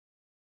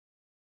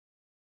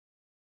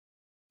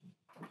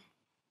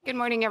Good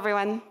morning,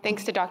 everyone.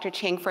 Thanks to Dr.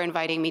 Chang for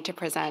inviting me to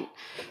present.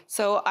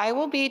 So I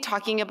will be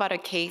talking about a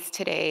case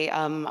today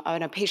on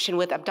a patient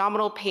with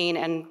abdominal pain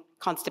and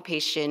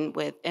constipation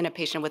in a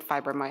patient with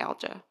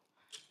fibromyalgia.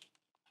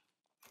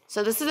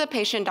 So this is a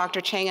patient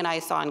Dr. Chang and I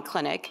saw in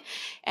clinic,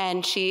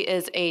 and she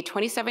is a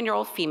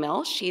 27-year-old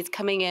female. She's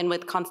coming in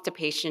with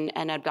constipation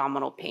and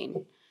abdominal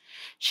pain.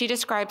 She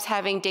describes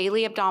having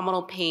daily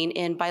abdominal pain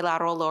in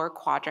bilateral lower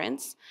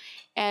quadrants.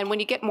 And when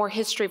you get more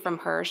history from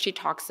her, she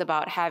talks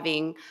about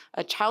having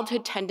a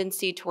childhood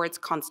tendency towards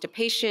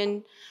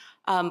constipation,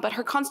 but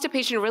her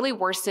constipation really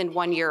worsened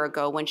 1 year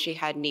ago when she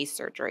had knee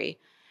surgery.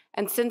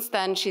 And since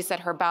then, she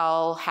said her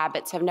bowel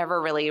habits have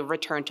never really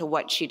returned to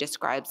what she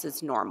describes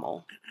as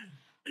normal.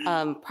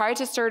 Prior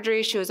to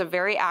surgery, she was a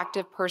very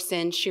active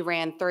person. She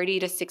ran 30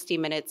 to 60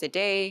 minutes a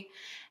day.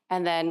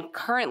 And then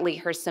currently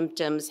her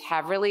symptoms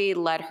have really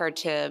led her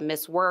to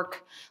miss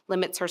work,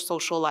 limits her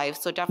social life.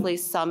 So definitely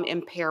some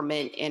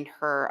impairment in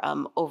her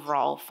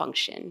overall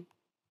function.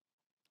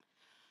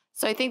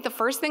 So I think the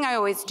first thing I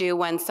always do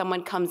when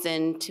someone comes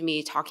in to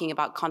me talking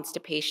about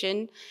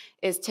constipation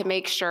is to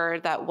make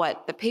sure that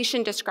what the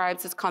patient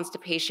describes as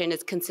constipation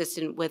is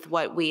consistent with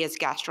what we as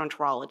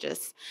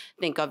gastroenterologists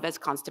think of as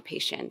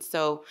constipation.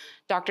 So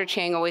Dr.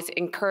 Chang always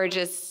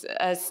encourages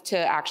us to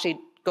actually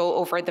go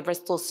over the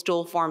Bristol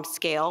stool form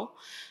scale.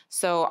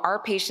 So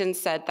our patient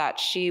said that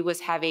she was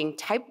having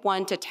type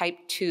 1 to type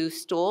 2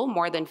 stool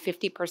more than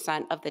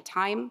 50% of the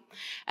time,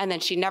 and then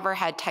she never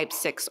had type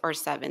 6 or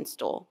 7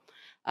 stool.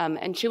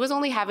 And she was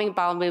only having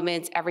bowel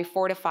movements every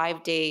 4 to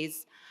 5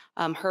 days.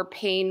 Her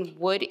pain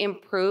would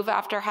improve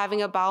after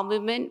having a bowel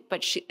movement,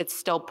 but it's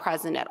still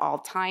present at all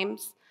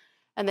times.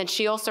 And then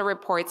she also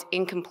reports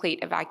incomplete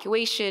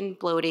evacuation,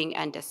 bloating,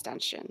 and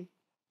distension.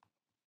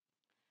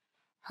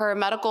 Her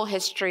medical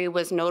history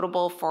was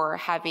notable for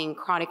having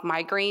chronic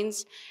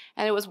migraines,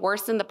 and it was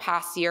worse in the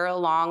past year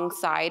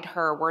alongside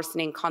her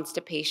worsening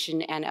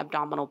constipation and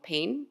abdominal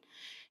pain.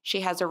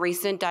 She has a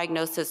recent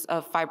diagnosis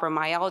of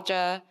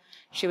fibromyalgia.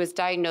 She was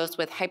diagnosed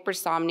with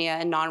hypersomnia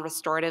and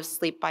non-restorative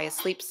sleep by a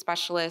sleep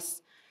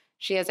specialist.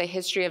 She has a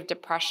history of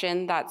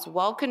depression that's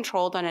well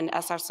controlled on an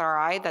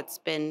SSRI that's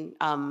been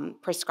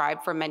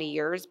prescribed for many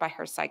years by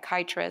her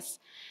psychiatrist.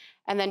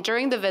 And then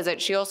during the visit,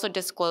 she also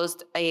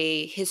disclosed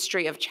a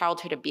history of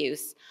childhood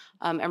abuse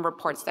and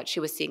reports that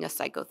she was seeing a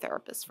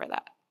psychotherapist for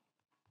that.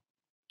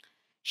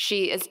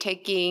 She is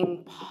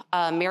taking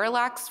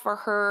Miralax for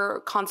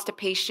her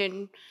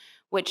constipation,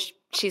 which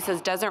she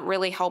says doesn't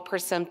really help her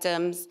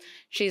symptoms.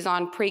 She's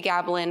on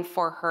pregabalin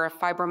for her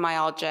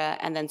fibromyalgia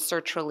and then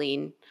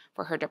sertraline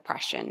for her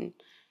depression.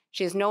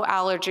 She has no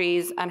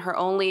allergies, and her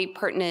only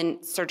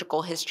pertinent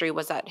surgical history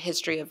was that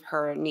history of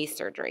her knee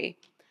surgery.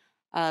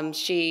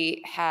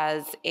 She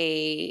has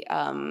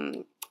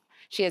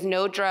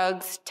no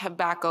drugs,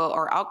 tobacco,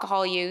 or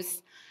alcohol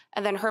use.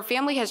 And then her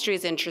family history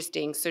is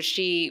interesting. So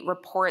she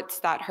reports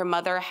that her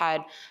mother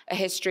had a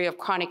history of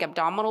chronic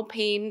abdominal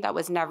pain that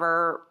was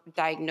never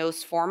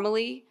diagnosed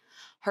formally.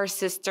 Her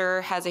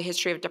sister has a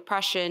history of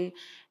depression,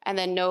 and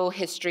then no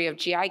history of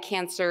GI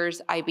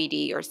cancers,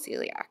 IBD, or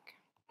celiac.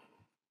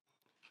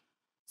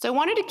 So I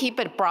wanted to keep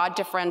a broad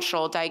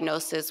differential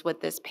diagnosis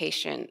with this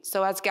patient.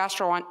 So as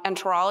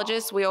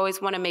gastroenterologists, we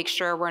always want to make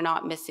sure we're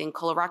not missing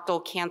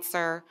colorectal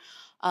cancer.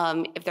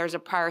 If there's a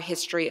prior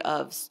history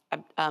of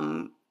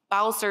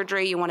bowel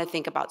surgery, you want to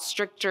think about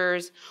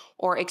strictures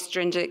or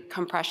extrinsic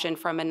compression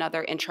from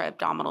another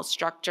intra-abdominal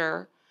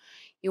structure.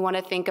 You want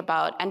to think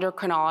about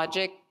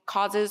endocrinologic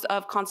causes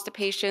of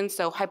constipation.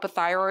 So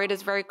hypothyroid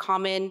is very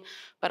common,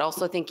 but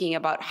also thinking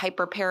about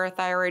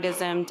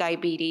hyperparathyroidism,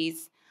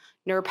 diabetes,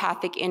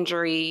 neuropathic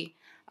injury.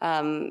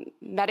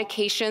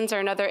 Medications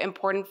are another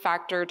important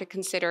factor to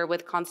consider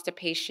with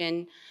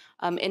constipation.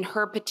 In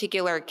her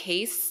particular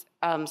case,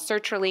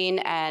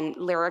 sertraline and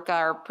Lyrica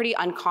are pretty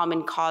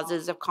uncommon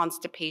causes of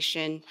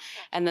constipation.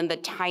 And then the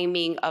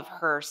timing of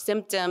her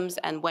symptoms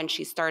and when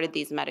she started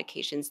these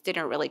medications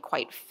didn't really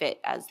quite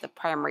fit as the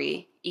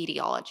primary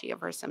etiology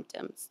of her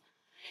symptoms.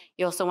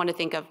 You also want to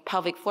think of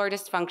pelvic floor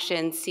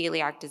dysfunction,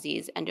 celiac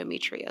disease,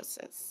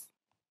 endometriosis.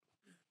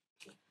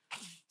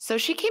 So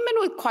she came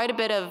in with quite a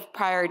bit of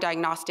prior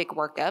diagnostic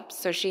workup.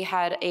 So she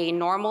had a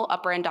normal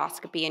upper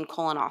endoscopy and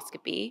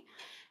colonoscopy,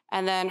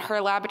 and then her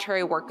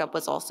laboratory workup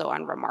was also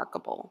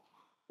unremarkable.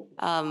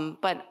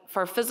 But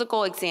for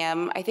physical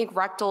exam, I think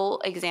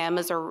rectal exam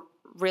is a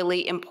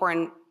really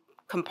important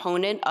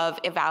component of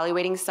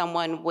evaluating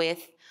someone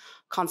with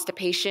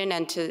constipation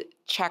and to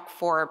check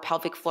for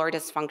pelvic floor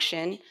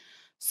dysfunction.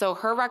 So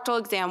her rectal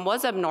exam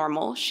was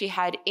abnormal. She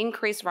had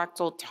increased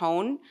rectal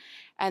tone,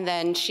 and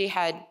then she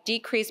had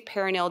decreased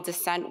perineal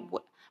descent,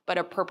 but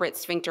appropriate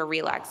sphincter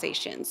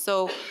relaxation.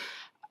 So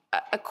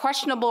a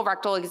questionable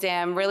rectal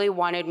exam really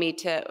wanted me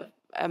to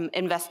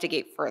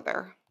investigate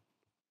further.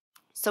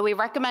 So we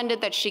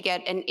recommended that she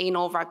get an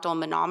anal rectal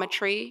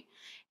manometry.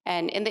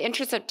 And in the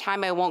interest of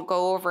time, I won't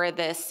go over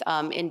this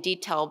in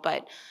detail,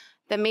 but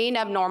the main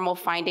abnormal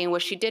finding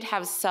was she did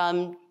have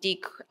some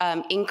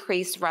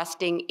increased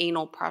resting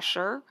anal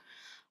pressure.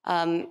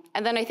 And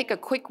then I think a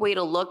quick way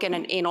to look at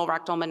an anal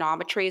rectal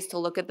manometry is to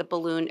look at the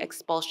balloon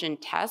expulsion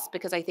test,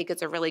 because I think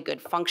it's a really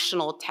good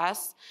functional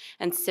test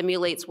and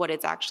simulates what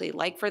it's actually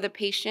like for the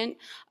patient.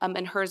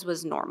 And hers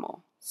was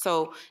normal.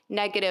 So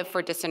negative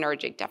for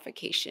dyssynergic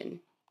defecation.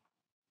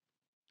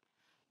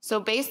 So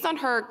based on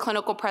her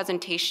clinical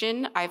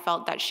presentation, I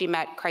felt that she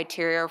met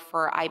criteria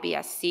for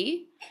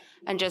IBS-C.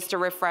 And just to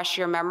refresh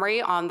your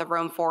memory on the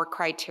Rome 4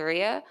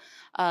 criteria,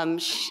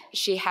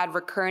 she had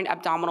recurrent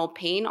abdominal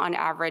pain on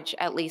average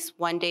at least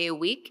 1 day a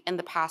week in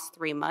the past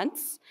 3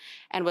 months,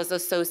 and was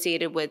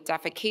associated with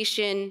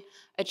defecation,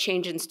 a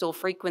change in stool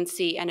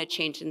frequency, and a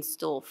change in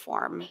stool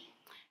form.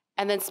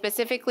 And then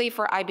specifically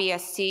for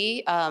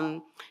IBS-C,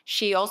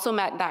 she also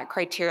met that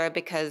criteria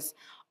because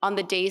on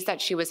the days that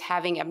she was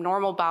having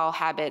abnormal bowel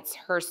habits,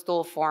 her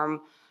stool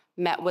form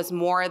was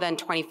more than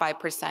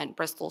 25%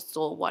 Bristol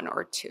stool 1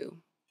 or 2.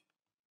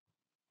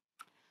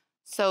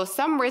 So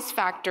some risk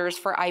factors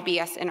for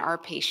IBS in our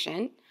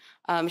patient.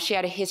 She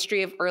had a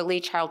history of early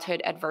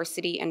childhood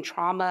adversity and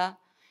trauma.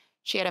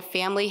 She had a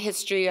family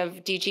history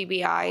of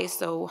DGBI,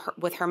 so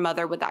with her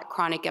mother with that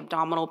chronic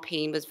abdominal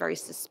pain was very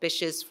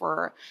suspicious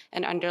for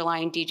an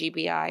underlying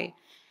DGBI.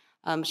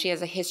 She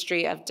has a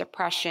history of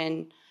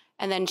depression,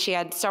 and then she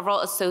had several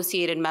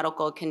associated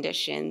medical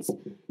conditions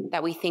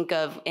that we think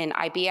of in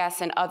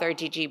IBS and other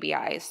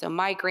DGBIs, so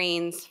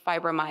migraines,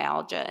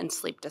 fibromyalgia, and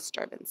sleep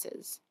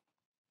disturbances.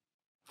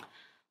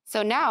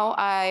 So now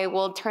I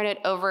will turn it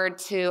over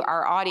to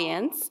our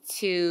audience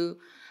to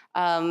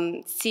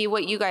see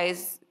what you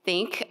guys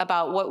think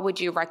about what would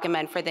you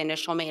recommend for the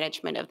initial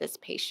management of this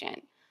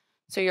patient.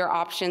 So your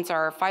options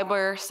are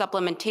fiber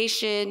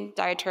supplementation,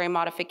 dietary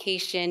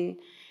modification,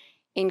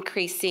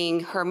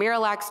 increasing her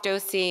Miralax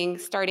dosing,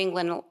 starting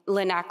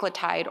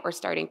linaclotide, or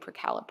starting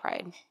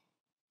precalpride.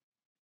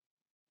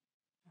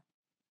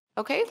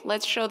 Okay,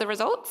 let's show the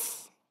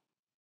results.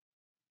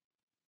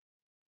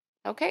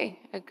 Okay,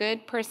 a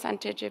good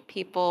percentage of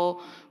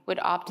people would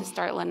opt to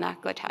start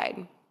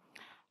linaclotide.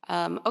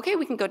 Okay,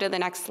 we can go to the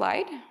next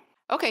slide.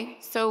 Okay,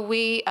 so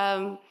we,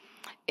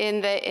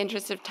 in the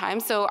interest of time,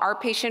 so our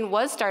patient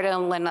was started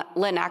on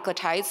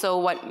linaclotide, so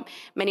what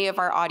many of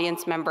our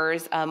audience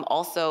members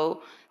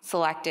also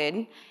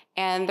selected.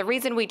 And the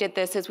reason we did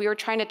this is we were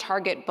trying to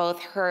target both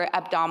her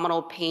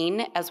abdominal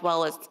pain as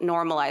well as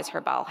normalize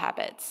her bowel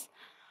habits.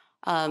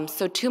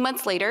 So 2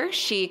 months later,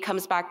 she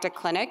comes back to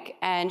clinic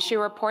and she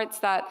reports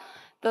that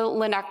the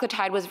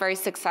linaclotide was very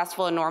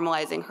successful in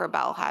normalizing her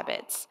bowel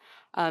habits.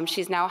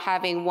 She's now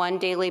having 1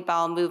 daily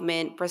bowel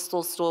movement,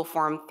 Bristol stool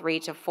form 3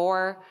 to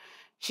 4.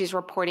 She's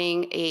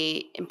reporting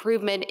an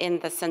improvement in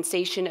the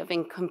sensation of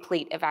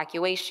incomplete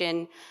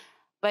evacuation,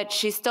 but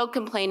she's still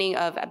complaining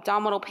of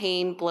abdominal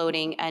pain,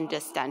 bloating, and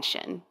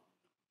distension.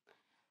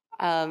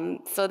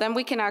 So then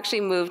we can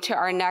actually move to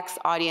our next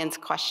audience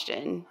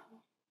question.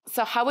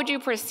 So how would you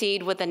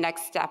proceed with the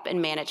next step in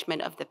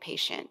management of the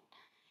patient?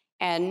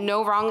 And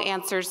no wrong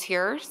answers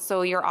here.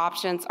 So your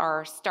options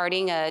are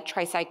starting a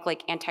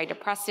tricyclic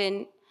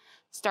antidepressant,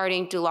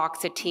 starting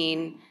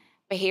duloxetine,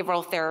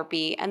 behavioral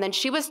therapy, and then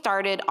she was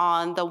started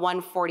on the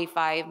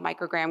 145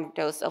 microgram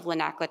dose of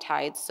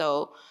linaclotide,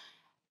 so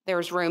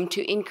there's room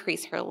to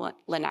increase her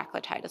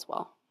linaclotide as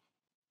well.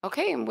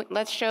 Okay,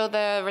 let's show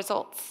the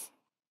results.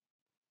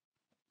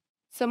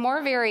 So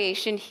more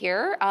variation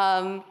here,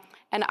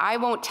 and I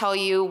won't tell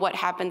you what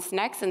happens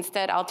next.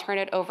 Instead, I'll turn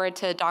it over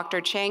to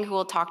Dr. Chang, who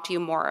will talk to you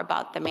more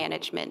about the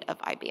management of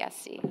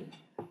IBS-C.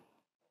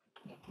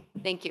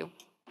 Thank you.